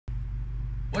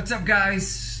What's up,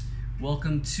 guys?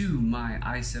 Welcome to my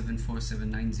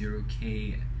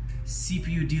i7-4790K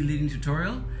CPU delidding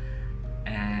tutorial,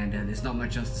 and there's not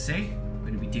much else to say. I'm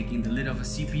going to be taking the lid off a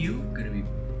CPU, going to be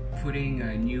putting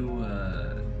a new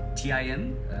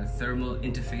TIM, thermal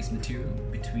interface material,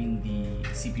 between the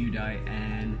CPU die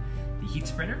and the heat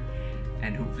spreader,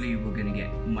 and hopefully we're going to get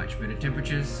much better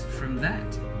temperatures from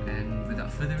that. And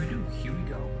without further ado, here we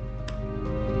go.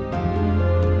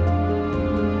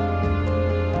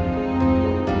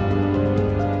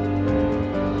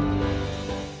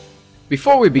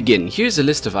 Before we begin, here's a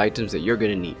list of items that you're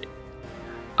going to need.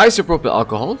 Isopropyl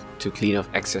alcohol to clean off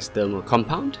excess thermal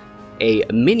compound, a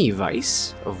mini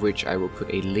vise, of which I will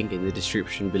put a link in the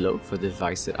description below for the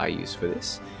vise that I use for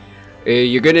this.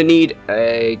 You're going to need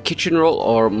a kitchen roll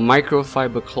or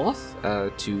microfiber cloth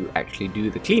to actually do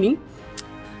the cleaning.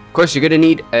 Of course, you're going to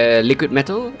need a liquid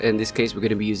metal. In this case, we're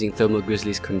going to be using Thermal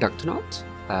Grizzly's conductor knot.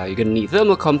 You're going to need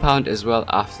thermal compound as well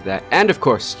after that, and of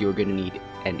course, you're going to need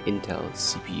an Intel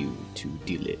CPU to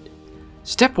delid.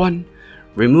 Step 1.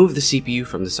 Remove the CPU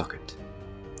from the socket.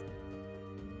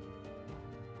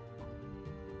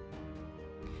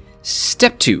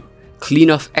 Step 2.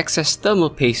 Clean off excess thermal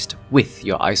paste with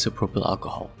your isopropyl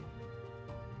alcohol.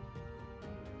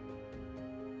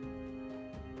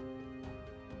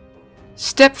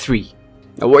 Step 3.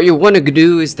 Now what you want to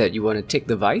do is that you want to take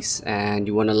the vise and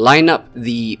you want to line up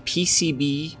the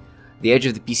PCB, the edge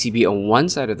of the PCB on one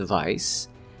side of the vise,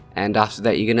 and after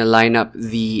that you're going to line up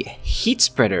the heat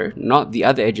spreader, not the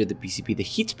other edge of the PCB, the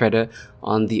heat spreader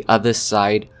on the other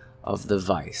side of the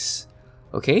vise,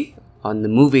 okay, on the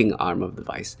moving arm of the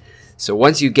vise. So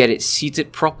once you get it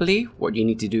seated properly, what you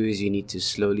need to do is you need to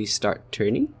slowly start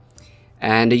turning,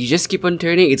 and you just keep on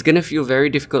turning. It's going to feel very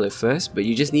difficult at first, but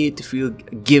you just need to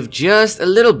give just a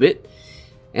little bit,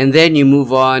 and then you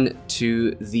move on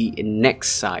to the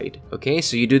next side. Okay,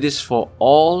 so you do this for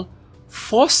all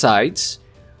 4 sides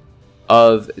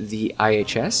of the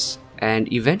IHS,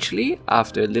 and eventually,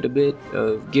 after a little bit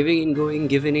of giving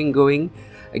and going,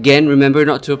 again, remember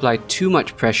not to apply too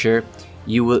much pressure,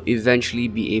 you will eventually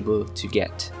be able to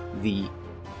get the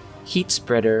heat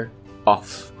spreader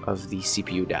off of the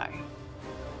CPU die.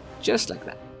 Just like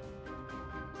that.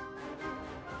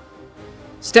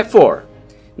 Step 4.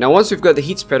 Now once we've got the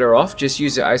heat spreader off, just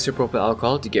use the isopropyl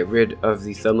alcohol to get rid of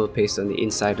the thermal paste on the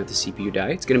inside of the CPU die.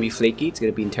 It's going to be flaky, it's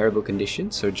going to be in terrible condition,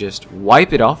 so just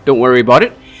wipe it off, don't worry about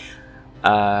it.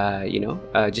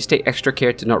 Just take extra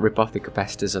care to not rip off the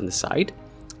capacitors on the side.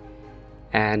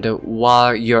 And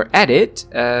while you're at it,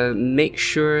 make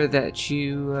sure that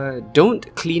you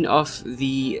don't clean off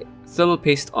the thermal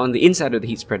paste on the inside of the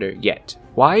heat spreader yet.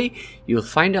 Why? You'll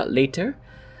find out later.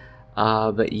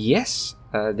 But yes,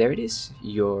 there it is.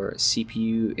 Your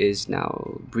CPU is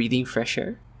now breathing fresh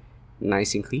air,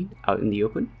 nice and clean, out in the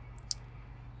open.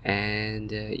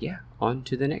 And yeah, on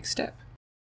to the next step.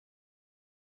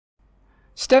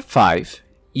 Step 5.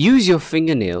 Use your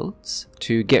fingernails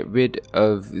to get rid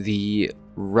of the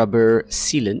rubber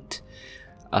sealant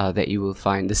that you will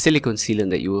find, the silicone sealant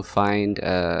that you will find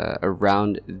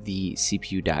around the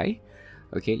CPU die.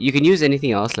 Okay, you can use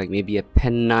anything else, like maybe a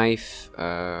pen knife,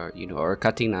 or a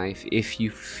cutting knife if you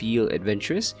feel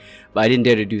adventurous. But I didn't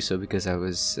dare to do so because I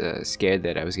was scared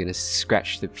that I was going to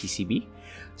scratch the PCB.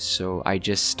 So I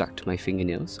just stuck to my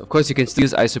fingernails. Of course, you can still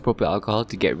use isopropyl alcohol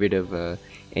to get rid of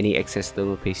any excess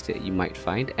thermal paste that you might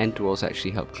find, and to also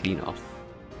actually help clean off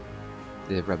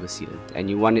the rubber sealant. And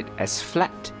you want it as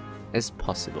flat as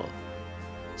possible.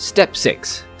 Step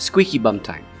 6. Squeaky bum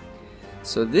time.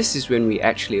 So this is when we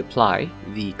actually apply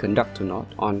the conductor knot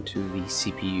onto the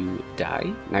CPU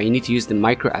die. Now you need to use the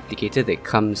micro applicator that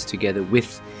comes together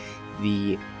with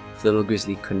the Thermal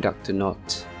Grizzly conductor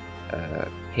knot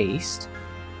paste.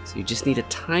 So you just need a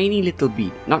tiny little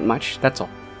bead, not much, that's all.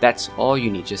 That's all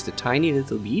you need, just a tiny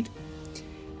little bead.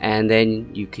 And then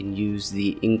you can use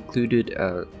the included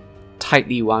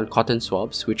tightly wound cotton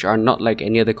swabs, which are not like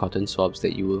any other cotton swabs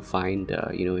that you will find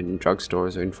in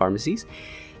drugstores or in pharmacies.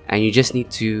 And you just need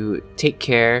to take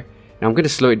care. Now I'm going to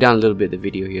slow it down a little bit, the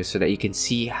video here, so that you can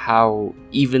see how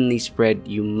evenly spread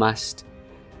you must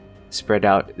spread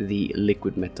out the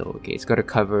liquid metal. Okay, it's got to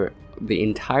cover the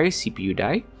entire CPU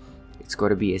die. It's got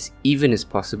to be as even as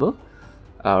possible,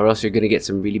 or else you're going to get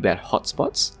some really bad hot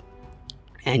spots.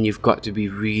 And you've got to be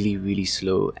really, really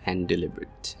slow and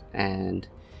deliberate. And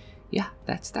yeah,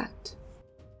 that's that.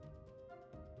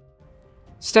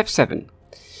 Step 7.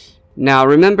 Now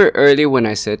remember earlier when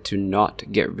I said to not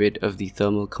get rid of the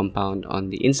thermal compound on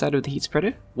the inside of the heat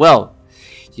spreader? Well,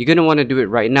 you're going to want to do it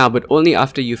right now, but only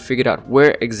after you've figured out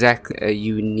where exactly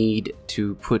you need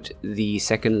to put the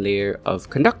second layer of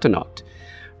conductor knot.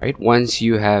 Right, once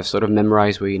you have sort of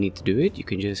memorized where you need to do it, you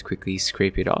can just quickly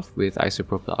scrape it off with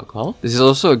isopropyl alcohol. This is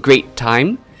also a great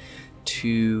time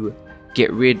to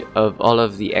get rid of all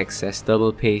of the excess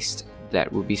thermal paste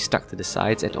that will be stuck to the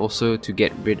sides, and also to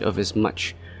get rid of as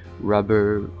much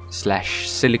rubber /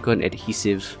 silicone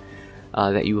adhesive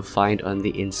that you will find on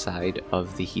the inside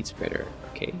of the heat spreader.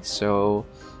 Okay, so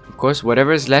of course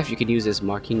whatever is left you can use as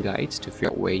marking guides to figure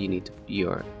out where you need to put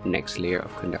your next layer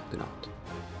of conductor knot.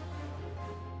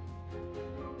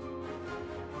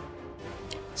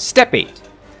 Step 8.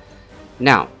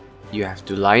 Now you have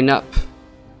to line up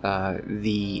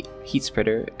the heat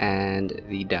spreader and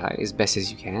the die as best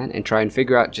as you can, and try and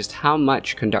figure out just how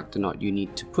much conductor knot you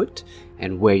need to put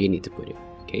and where you need to put it.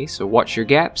 Okay, so watch your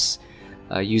gaps,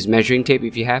 use measuring tape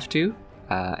if you have to,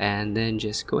 and then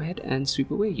just go ahead and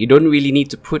sweep away. You don't really need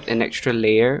to put an extra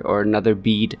layer or another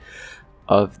bead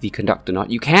of the conductor knot.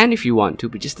 You can if you want to,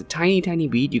 but just a tiny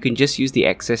bead. You can just use the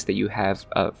excess that you have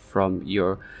from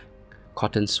your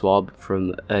cotton swab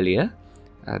from earlier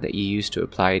that you used to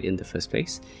apply it in the first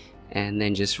place, and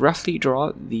then just roughly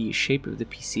draw the shape of the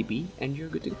PCB and you're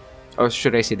good to go. Or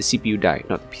should I say the CPU die,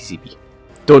 not the PCB.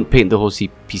 Don't paint the whole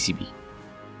PCB.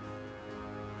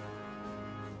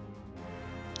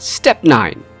 Step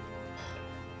 9.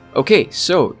 Okay,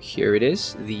 so here it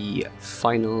is, the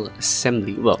final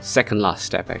assembly, well, second last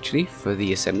step actually for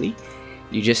the assembly.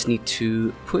 You just need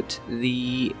to put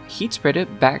the heat spreader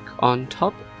back on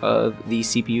top of the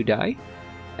CPU die,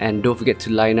 and don't forget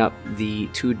to line up the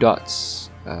 2 dots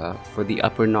for the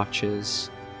upper notches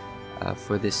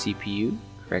for the CPU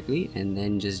correctly, and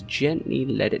then just gently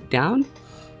let it down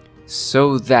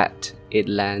so that it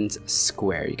lands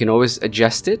square. You can always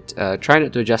adjust it. Try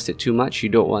not to adjust it too much. You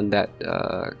don't want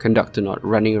that conductor knot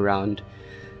running around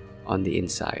on the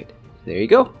inside. There you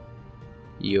go.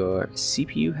 Your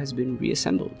CPU has been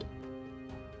reassembled.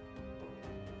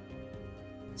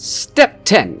 Step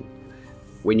 10.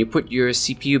 When you put your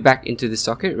CPU back into the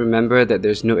socket, remember that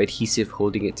there's no adhesive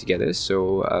holding it together,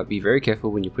 so be very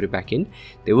careful when you put it back in.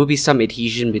 There will be some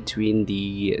adhesion between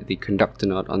the conductor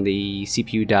knot on the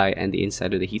CPU die and the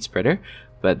inside of the heat spreader,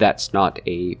 but that's not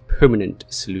a permanent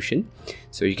solution.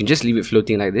 So you can just leave it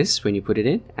floating like this when you put it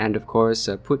in, and of course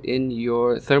put in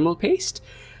your thermal paste.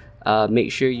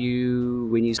 Make sure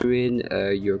when you screw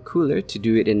in your cooler, to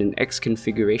do it in an X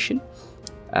configuration.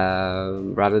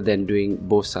 Rather than doing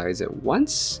both sides at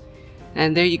once.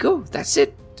 And there you go, that's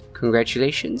it.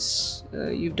 Congratulations,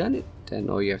 you've done it, and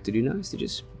all you have to do now is to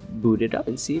just boot it up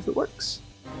and see if it works.